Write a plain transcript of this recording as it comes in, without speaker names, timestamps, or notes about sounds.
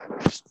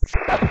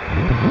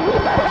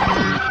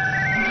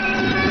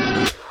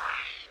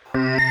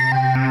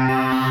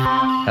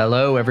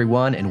Hello,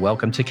 everyone, and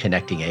welcome to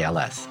Connecting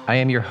ALS. I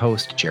am your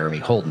host, Jeremy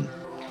Holden.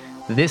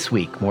 This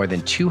week, more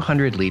than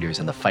 200 leaders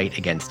in the fight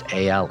against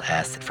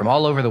ALS from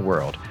all over the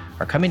world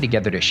are coming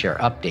together to share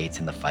updates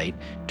in the fight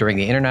during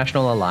the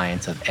International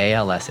Alliance of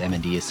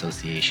ALS-MND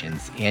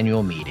Associations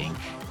annual meeting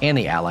and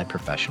the Allied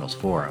Professionals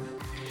Forum.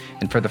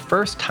 And for the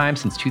first time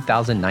since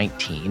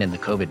 2019 and the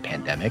COVID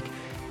pandemic,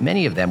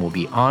 many of them will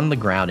be on the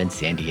ground in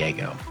San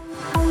Diego.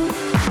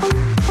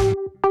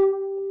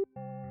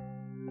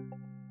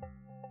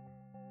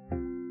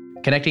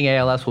 Connecting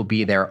ALS will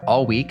be there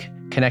all week,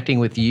 connecting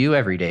with you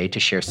every day to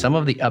share some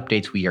of the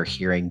updates we are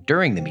hearing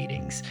during the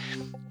meetings.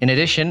 In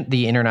addition,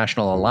 the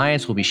International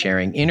Alliance will be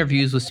sharing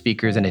interviews with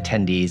speakers and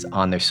attendees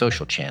on their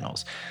social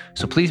channels.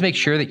 So please make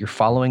sure that you're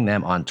following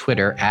them on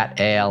Twitter at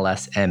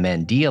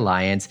ALSMND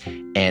Alliance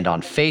and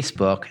on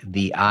Facebook,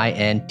 the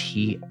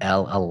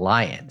INTL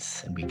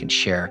Alliance. And we can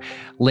share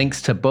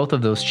links to both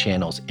of those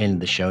channels in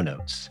the show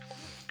notes.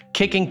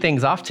 Kicking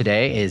things off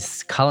today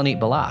is Kalaneet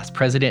Bilas,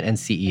 President and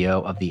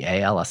CEO of the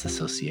ALS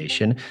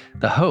Association,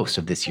 the host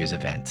of this year's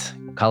event.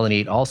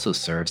 Kalaneet also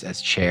serves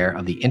as chair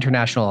of the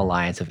International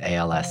Alliance of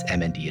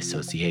ALS-MND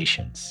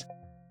Associations.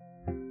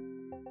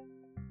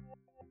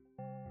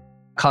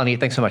 Kalaneet,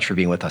 thanks so much for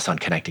being with us on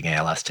Connecting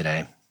ALS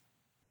today.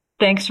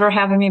 Thanks for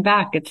having me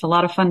back. It's a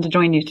lot of fun to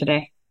join you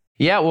today.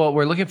 Yeah, well,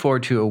 we're looking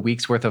forward to a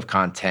week's worth of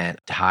content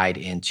tied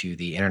into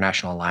the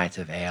International Alliance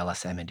of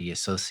ALS-MND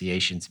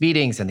Associations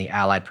meetings and the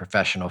Allied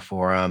Professional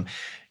Forum.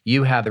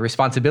 You have the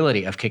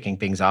responsibility of kicking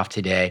things off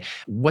today.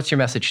 What's your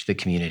message to the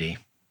community?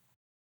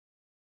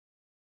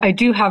 I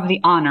do have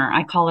the honor.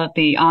 I call it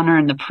the honor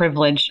and the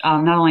privilege,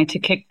 not only to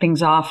kick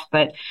things off,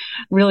 but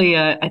really,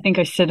 I think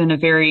I sit in a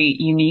very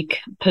unique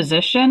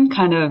position,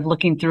 kind of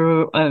looking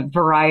through a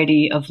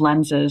variety of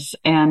lenses.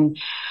 And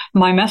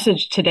my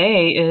message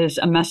today is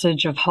a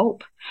message of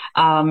hope,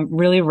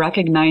 really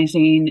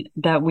recognizing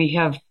that we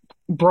have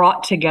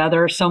brought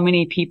together so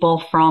many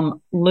people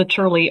from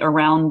literally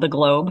around the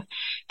globe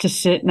to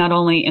sit not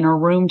only in a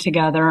room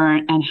together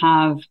and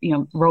have,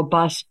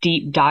 robust,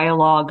 deep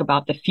dialogue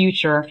about the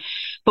future,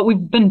 but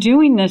we've been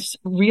doing this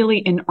really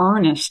in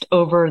earnest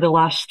over the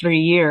last 3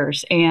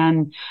 years.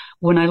 And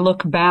when I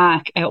look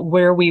back at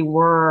where we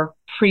were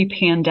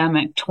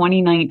pre-pandemic,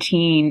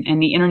 2019, and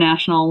the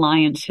International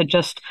Alliance had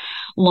just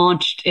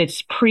launched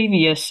its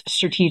previous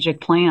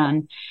strategic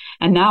plan.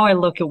 And now I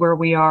look at where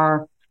we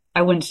are,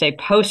 I wouldn't say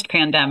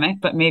post-pandemic,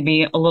 but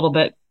maybe a little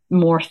bit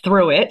more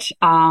through it.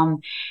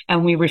 And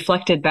we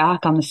reflected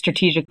back on the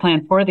strategic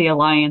plan for the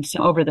Alliance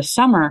over the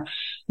summer.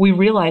 We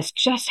realized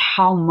just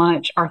how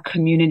much our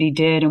community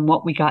did and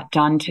what we got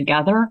done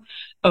together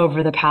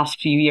over the past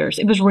few years.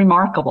 It was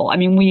remarkable. I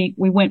mean, we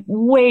went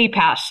way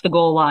past the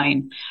goal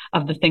line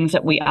of the things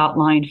that we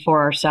outlined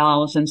for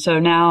ourselves. And so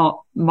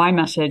now my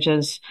message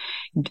is,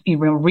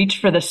 reach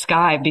for the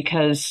sky,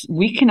 because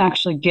we can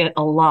actually get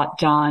a lot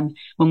done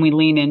when we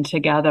lean in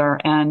together.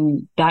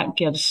 And that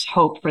gives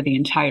hope for the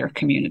entire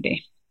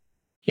community.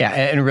 Yeah,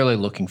 and really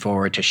looking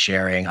forward to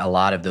sharing a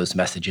lot of those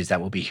messages that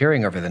we'll be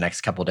hearing over the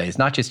next couple of days,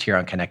 not just here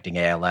on Connecting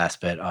ALS,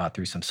 but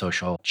through some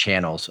social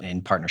channels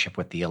in partnership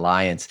with the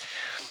Alliance.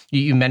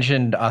 You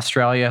mentioned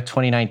Australia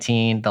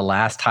 2019, the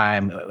last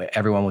time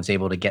everyone was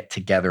able to get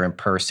together in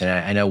person.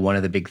 I know one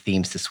of the big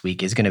themes this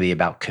week is going to be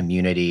about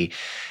community.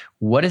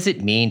 What does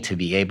it mean to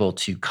be able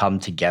to come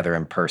together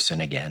in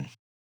person again?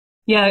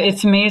 Yeah,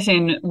 it's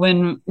amazing.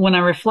 When I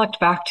reflect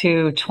back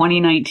to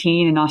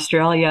 2019 in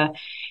Australia,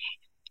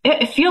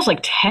 it feels like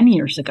 10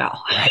 years ago.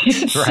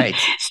 Right.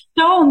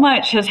 So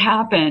much has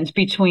happened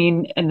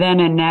between then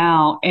and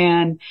now.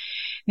 And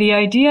the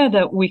idea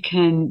that we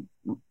can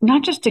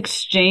not just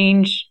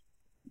exchange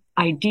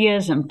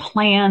ideas and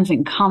plans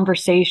and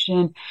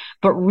conversation,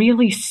 but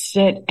really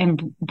sit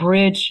and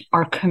bridge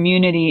our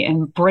community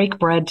and break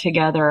bread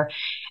together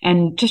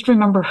and just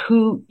remember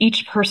who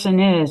each person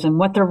is and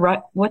what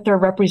they're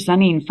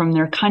representing from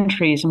their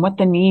countries and what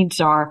the needs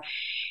are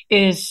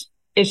is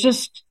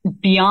just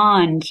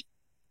beyond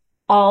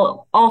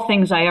all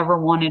things I ever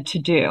wanted to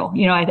do.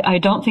 I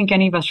don't think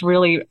any of us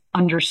really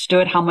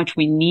understood how much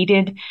we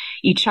needed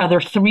each other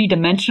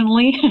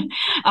three-dimensionally,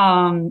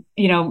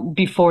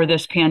 before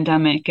this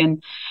pandemic.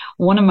 And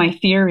one of my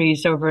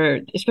theories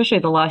over, especially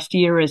the last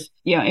year, is,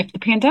 if the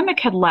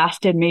pandemic had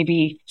lasted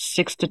maybe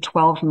 6 to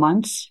 12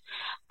 months,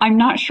 I'm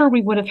not sure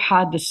we would have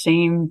had the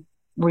same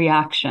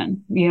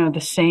reaction, the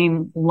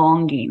same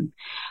longing.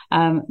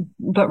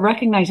 But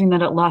recognizing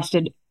that it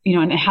lasted,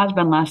 and it has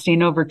been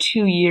lasting over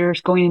 2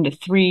 years, going into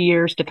 3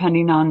 years,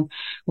 depending on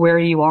where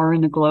you are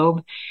in the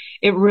globe,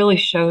 it really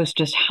shows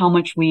just how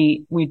much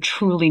we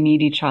truly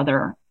need each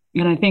other.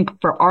 And I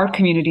think for our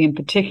community in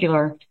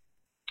particular,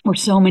 where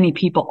so many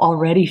people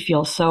already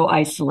feel so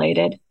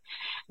isolated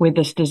with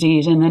this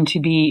disease, and then to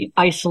be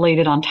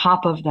isolated on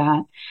top of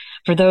that,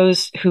 for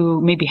those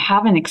who maybe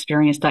haven't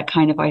experienced that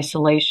kind of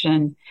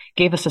isolation,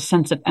 gave us a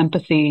sense of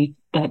empathy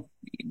that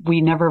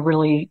we never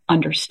really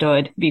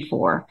understood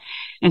before.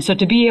 And so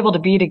to be able to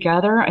be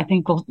together, I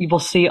think you will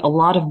see a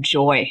lot of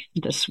joy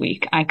this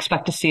week. I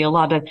expect to see a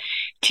lot of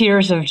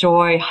tears of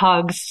joy,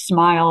 hugs,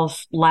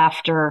 smiles,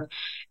 laughter,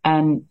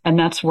 and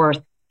that's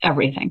worth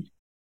everything.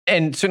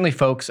 And certainly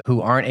folks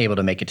who aren't able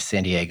to make it to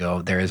San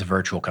Diego, there is a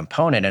virtual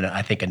component. And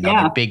I think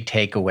another big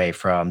takeaway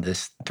from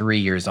this 3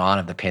 years on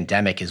of the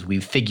pandemic is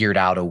we've figured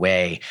out a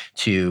way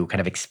to kind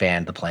of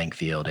expand the playing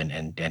field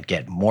and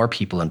get more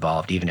people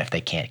involved, even if they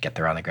can't get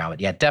there on the ground.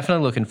 But yeah,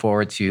 definitely looking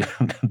forward to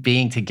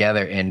being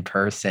together in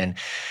person.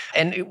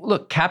 And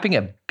look, capping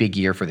a big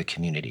year for the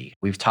community.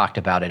 We've talked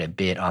about it a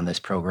bit on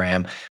this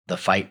program, the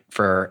fight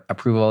for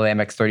approval of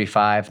Amex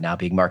 35 now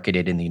being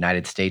marketed in the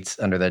United States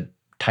under the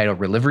title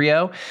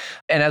Relyvrio.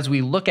 And as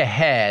we look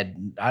ahead,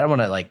 I don't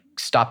want to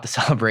stop the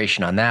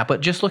celebration on that, but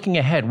just looking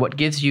ahead, what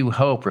gives you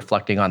hope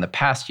reflecting on the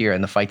past year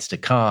and the fights to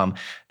come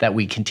that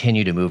we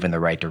continue to move in the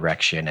right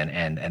direction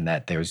and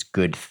that there's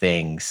good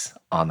things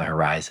on the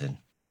horizon?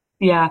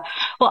 Yeah.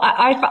 Well,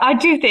 I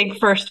do think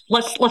first,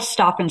 let's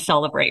stop and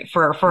celebrate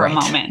for Right. a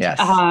moment. Yes.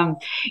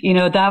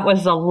 That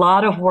was a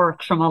lot of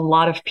work from a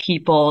lot of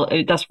people.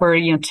 That's where,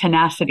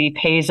 tenacity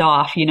pays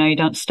off. You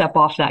don't step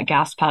off that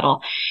gas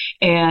pedal,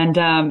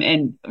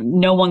 and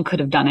no one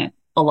could have done it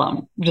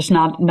alone. Just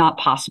not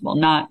possible.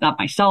 Not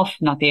myself,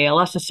 not the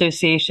ALS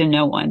Association,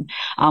 no one.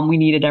 We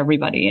needed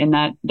everybody, and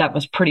that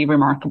was pretty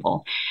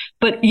remarkable.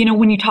 But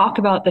when you talk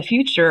about the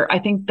future, I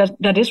think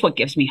that is what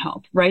gives me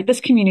hope, right?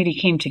 This community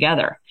came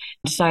together,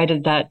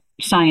 decided that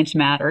science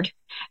mattered,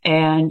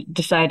 and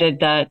decided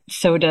that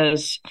so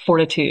does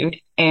fortitude,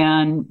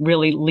 and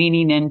really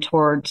leaning in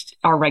towards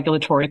our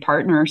regulatory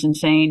partners and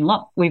saying,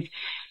 look,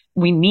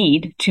 we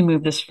need to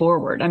move this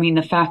forward. I mean,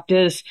 the fact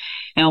is,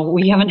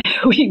 we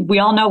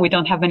all know we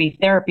don't have any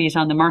therapies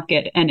on the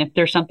market. And if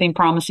there's something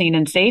promising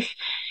and safe,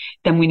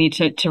 then we need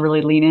to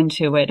really lean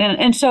into it.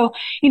 And so,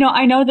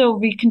 I know there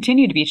will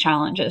continue to be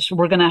challenges.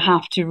 We're going to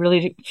have to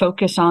really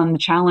focus on the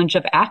challenge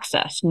of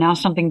access. Now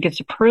something gets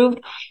approved.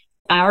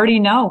 I already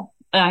know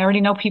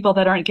people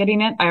that aren't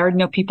getting it. I already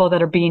know people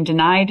that are being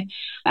denied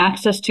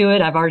access to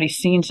it. I've already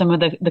seen some of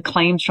the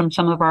claims from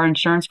some of our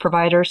insurance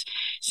providers.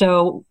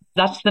 So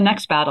that's the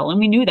next battle.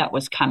 And we knew that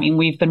was coming.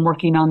 We've been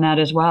working on that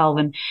as well.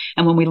 And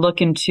when we look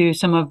into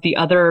some of the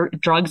other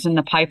drugs in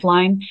the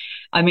pipeline,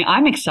 I mean,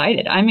 I'm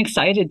excited. I'm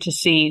excited to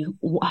see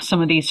some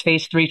of these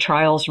phase 3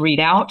 trials read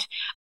out.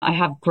 I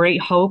have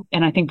great hope.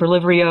 And I think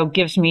Relyvrio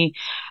gives me,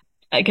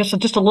 I guess,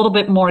 just a little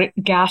bit more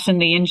gas in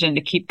the engine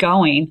to keep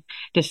going,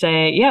 to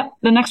say,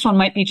 the next one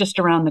might be just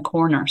around the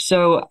corner.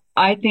 So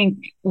I think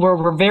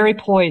we're very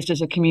poised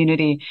as a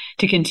community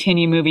to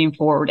continue moving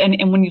forward.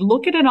 And when you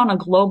look at it on a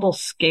global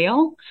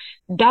scale,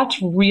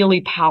 that's really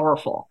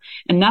powerful.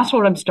 And that's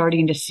what I'm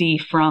starting to see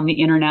from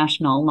the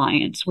International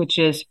Alliance, which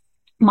is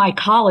my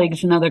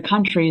colleagues in other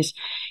countries,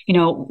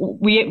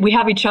 we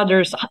have each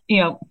other's,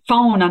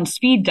 phone on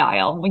speed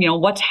dial,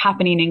 what's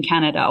happening in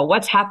Canada,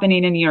 what's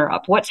happening in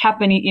Europe, what's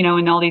happening,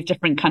 in all these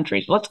different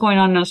countries, what's going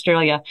on in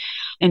Australia.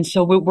 And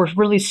so we're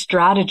really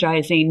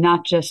strategizing,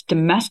 not just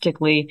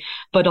domestically,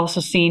 but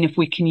also seeing if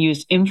we can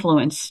use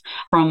influence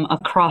from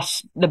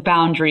across the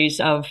boundaries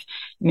of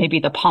maybe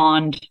the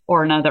pond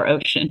or another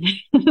ocean.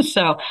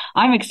 So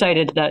I'm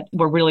excited that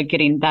we're really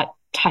getting that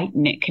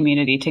tight-knit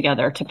community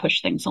together to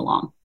push things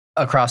along.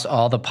 Across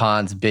all the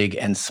ponds, big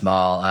and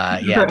small.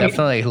 Right.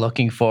 Definitely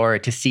looking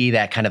forward to see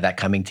that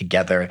coming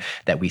together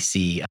that we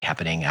see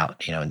happening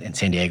out, in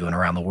San Diego and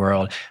around the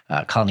world.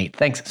 Colleen,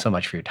 thanks so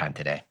much for your time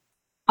today.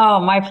 Oh,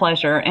 my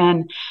pleasure.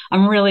 And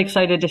I'm really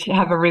excited to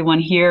have everyone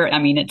here. I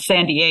mean, it's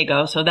San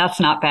Diego, so that's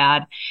not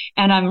bad.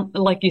 And I'm,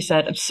 like you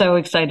said, I'm so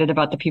excited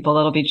about the people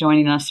that'll be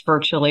joining us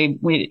virtually.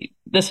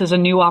 This is a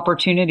new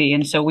opportunity.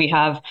 And so we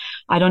have,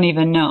 I don't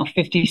even know,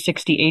 50,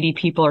 60, 80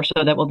 people or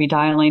so that will be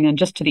dialing in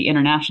just to the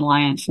International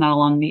Alliance, not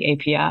along the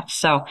APF.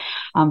 So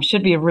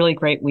should be a really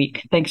great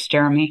week. Thanks,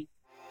 Jeremy.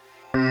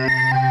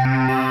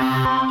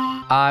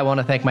 I want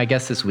to thank my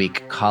guest this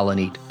week,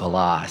 Colleen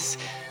Balazs.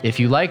 If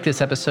you like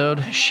this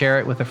episode, share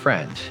it with a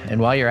friend.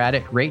 And while you're at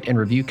it, rate and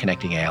review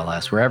Connecting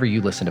ALS wherever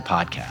you listen to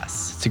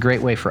podcasts. It's a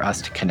great way for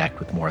us to connect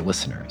with more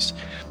listeners.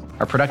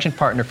 Our production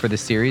partner for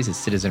this series is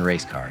Citizen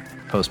Racecar.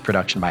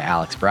 Post-production by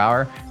Alex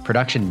Brower.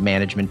 Production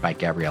management by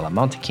Gabriella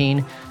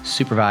Montequin.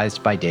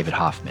 Supervised by David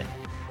Hoffman.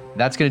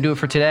 That's going to do it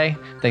for today.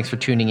 Thanks for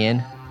tuning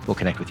in. We'll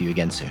connect with you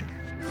again soon.